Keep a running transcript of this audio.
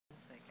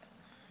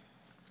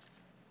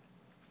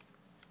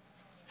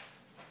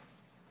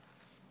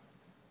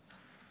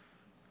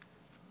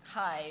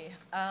Hi,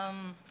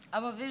 I'm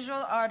a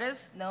visual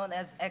artist known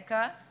as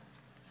E.K.A.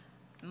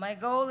 My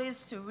goal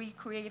is to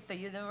recreate the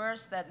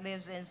universe that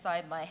lives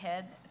inside my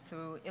head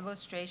through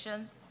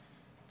illustrations,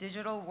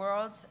 digital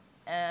worlds,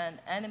 and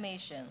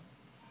animation.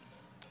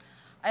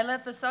 I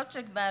let the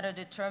subject matter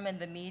determine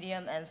the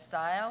medium and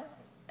style,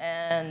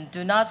 and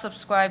do not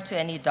subscribe to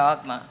any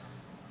dogma.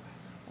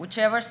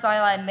 Whichever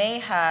style I may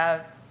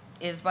have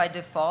is by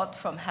default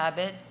from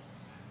habit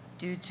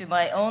due to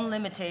my own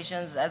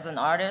limitations as an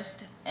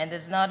artist and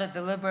is not a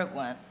deliberate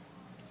one.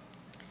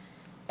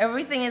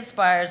 Everything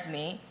inspires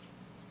me,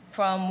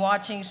 from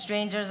watching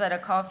strangers at a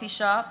coffee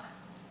shop,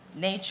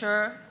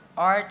 nature,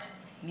 art,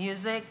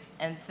 music,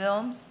 and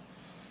films,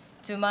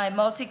 to my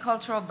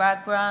multicultural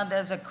background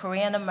as a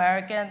Korean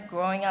American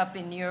growing up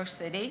in New York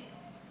City,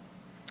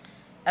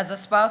 as a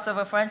spouse of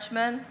a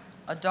Frenchman,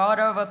 a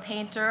daughter of a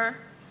painter,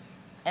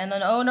 and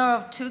an owner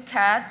of 2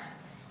 cats,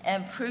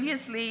 and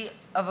previously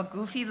of a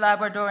goofy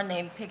Labrador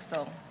named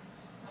Pixel.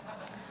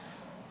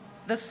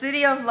 The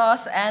City of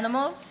Lost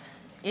Animals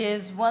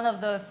is one of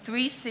the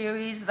 3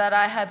 series that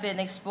I have been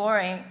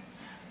exploring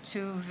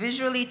to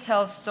visually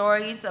tell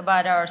stories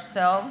about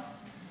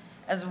ourselves,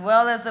 as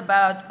well as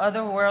about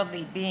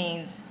otherworldly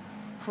beings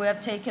who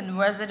have taken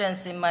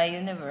residence in my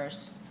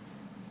universe.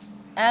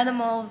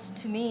 Animals,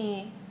 to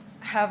me,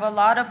 have a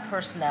lot of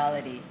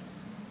personality,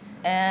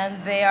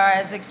 and they are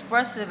as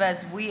expressive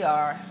as we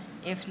are,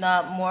 if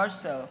not more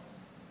so.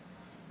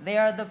 They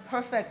are the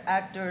perfect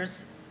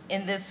actors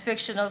in this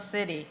fictional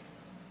city.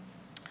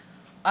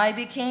 I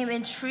became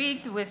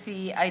intrigued with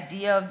the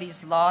idea of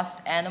these lost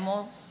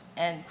animals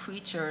and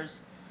creatures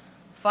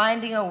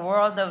finding a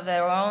world of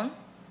their own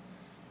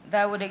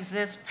that would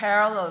exist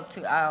parallel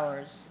to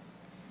ours.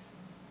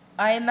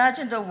 I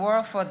imagined a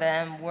world for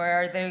them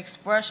where their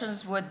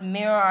expressions would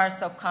mirror our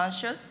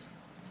subconscious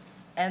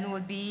and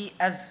would be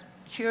as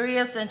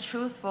curious and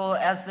truthful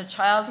as the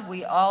child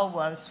we all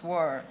once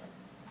were.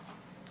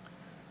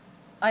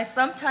 I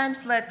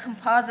sometimes let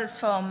composites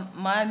from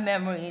my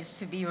memories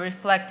to be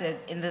reflected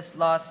in this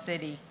lost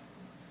city.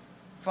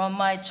 From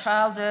my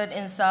childhood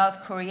in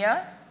South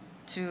Korea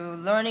to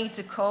learning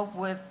to cope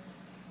with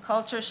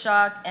culture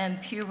shock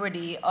and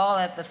puberty all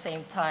at the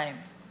same time.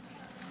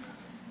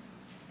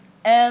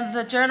 And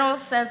the general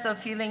sense of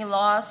feeling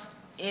lost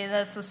in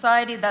a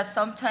society that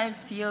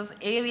sometimes feels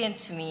alien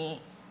to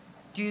me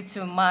due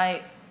to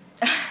my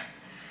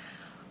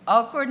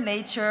awkward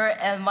nature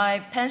and my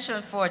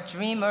penchant for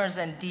dreamers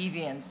and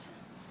deviants.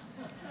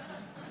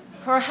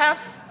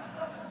 Perhaps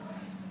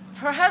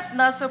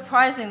not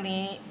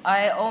surprisingly,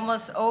 I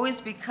almost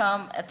always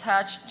become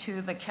attached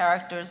to the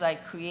characters I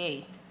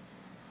create,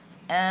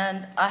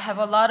 and I have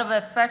a lot of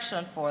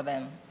affection for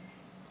them,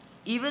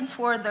 even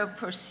toward the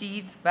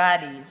perceived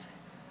baddies,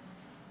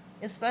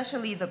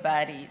 especially the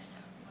baddies.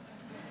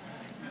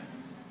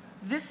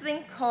 This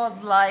thing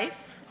called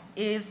life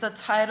is the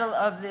title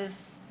of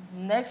this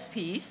next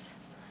piece,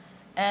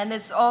 and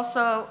it's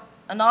also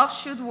an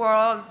offshoot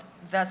world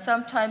that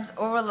sometimes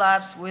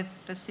overlaps with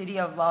the City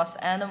of Lost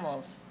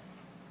Animals.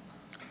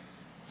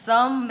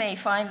 Some may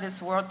find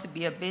this world to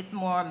be a bit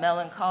more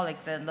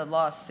melancholic than the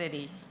Lost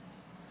City.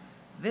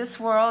 This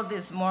world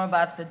is more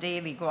about the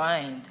daily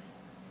grind,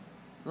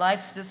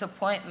 life's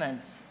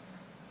disappointments,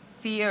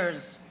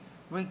 fears,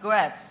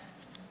 regrets,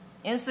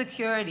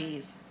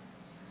 insecurities,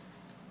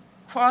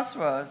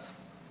 crossroads,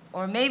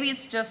 or maybe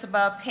it's just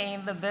about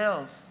paying the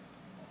bills.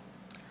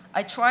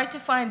 I try to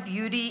find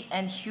beauty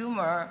and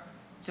humor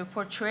to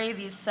portray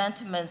these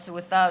sentiments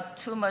without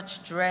too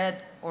much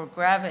dread or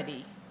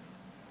gravity.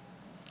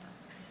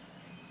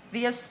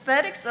 The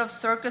aesthetics of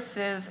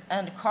circuses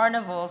and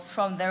carnivals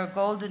from their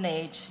golden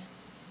age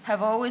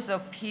have always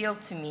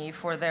appealed to me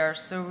for their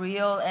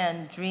surreal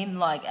and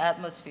dreamlike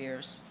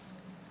atmospheres.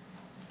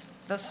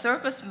 The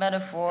circus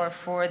metaphor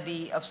for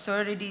the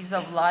absurdities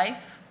of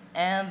life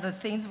and the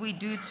things we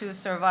do to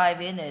survive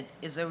in it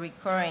is a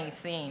recurring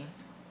theme.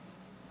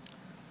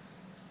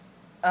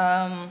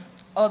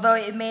 Although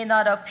it may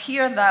not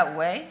appear that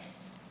way,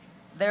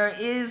 there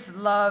is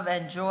love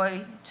and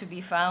joy to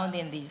be found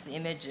in these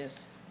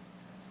images.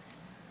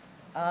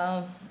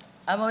 I'm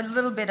a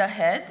little bit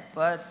ahead,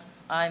 but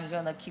I'm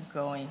gonna keep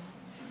going.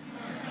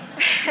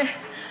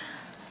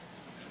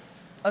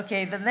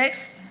 Okay, the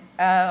next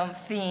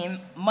theme,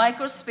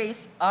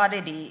 microspace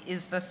oddity,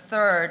 is the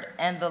 3rd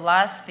and the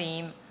last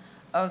theme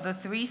of the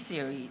 3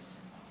 series.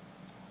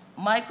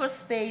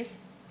 Microspace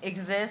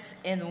exists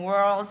in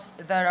worlds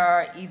that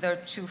are either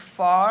too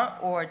far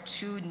or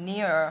too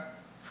near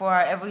for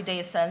our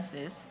everyday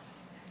senses.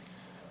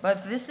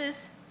 But this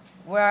is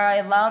where I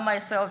allow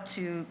myself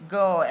to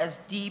go as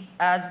deep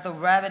as the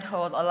rabbit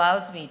hole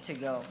allows me to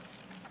go.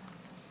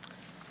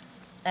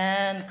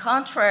 And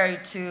contrary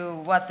to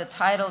what the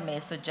title may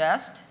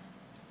suggest,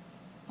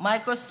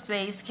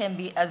 microspace can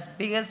be as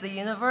big as the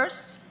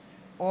universe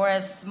or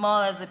as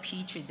small as a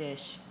petri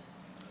dish.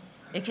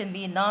 It can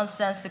be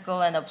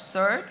nonsensical and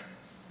absurd,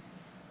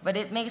 but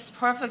it makes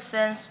perfect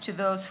sense to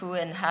those who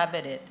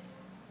inhabit it.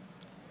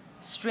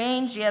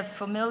 Strange yet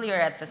familiar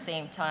at the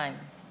same time.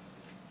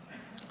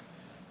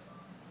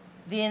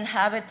 The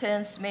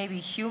inhabitants may be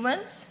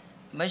humans,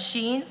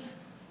 machines,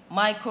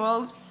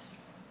 microbes,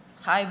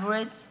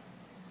 hybrids,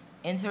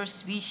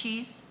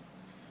 interspecies,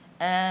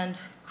 and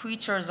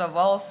creatures of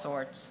all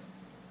sorts.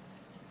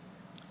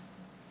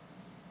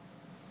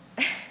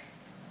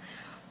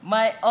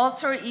 My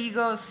alter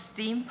ego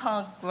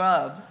steampunk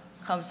grub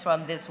comes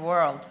from this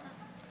world.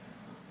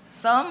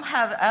 Some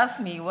have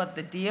asked me what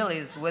the deal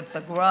is with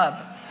the grub.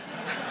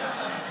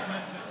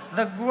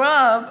 The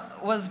grub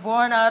was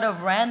born out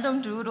of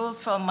random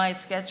doodles from my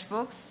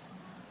sketchbooks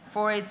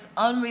for its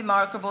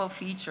unremarkable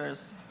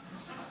features.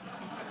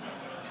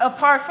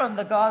 Apart from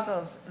the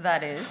goggles,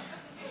 that is.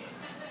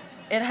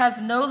 It has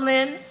no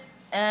limbs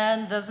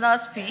and does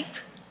not speak,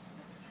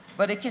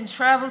 but it can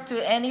travel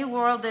to any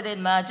world it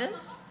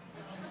imagines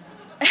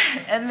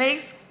and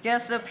makes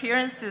guest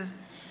appearances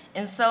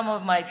in some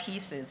of my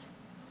pieces.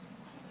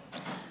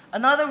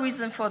 Another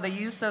reason for the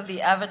use of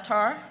the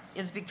avatar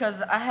is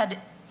because I had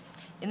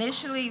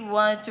initially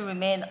wanted to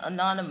remain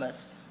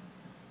anonymous,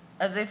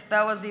 as if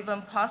that was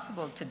even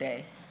possible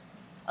today.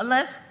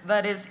 Unless,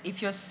 that is,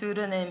 if your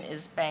pseudonym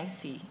is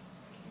Banksy.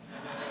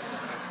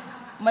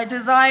 My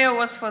desire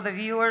was for the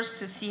viewers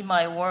to see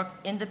my work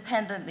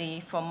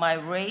independently from my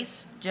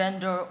race,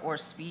 gender, or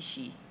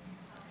species.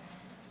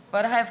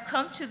 But I have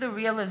come to the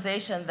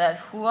realization that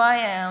who I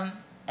am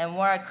and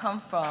where I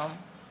come from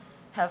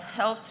have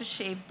helped to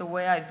shape the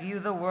way I view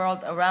the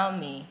world around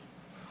me,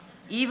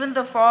 even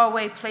the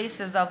faraway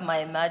places of my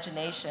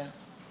imagination.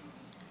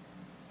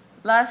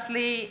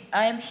 Lastly,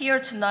 I am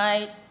here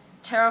tonight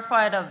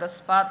terrified of the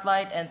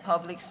spotlight and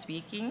public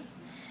speaking,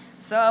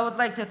 so I would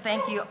like to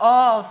thank you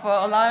all for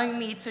allowing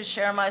me to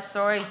share my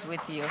stories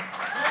with you.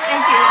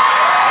 Thank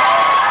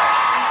you.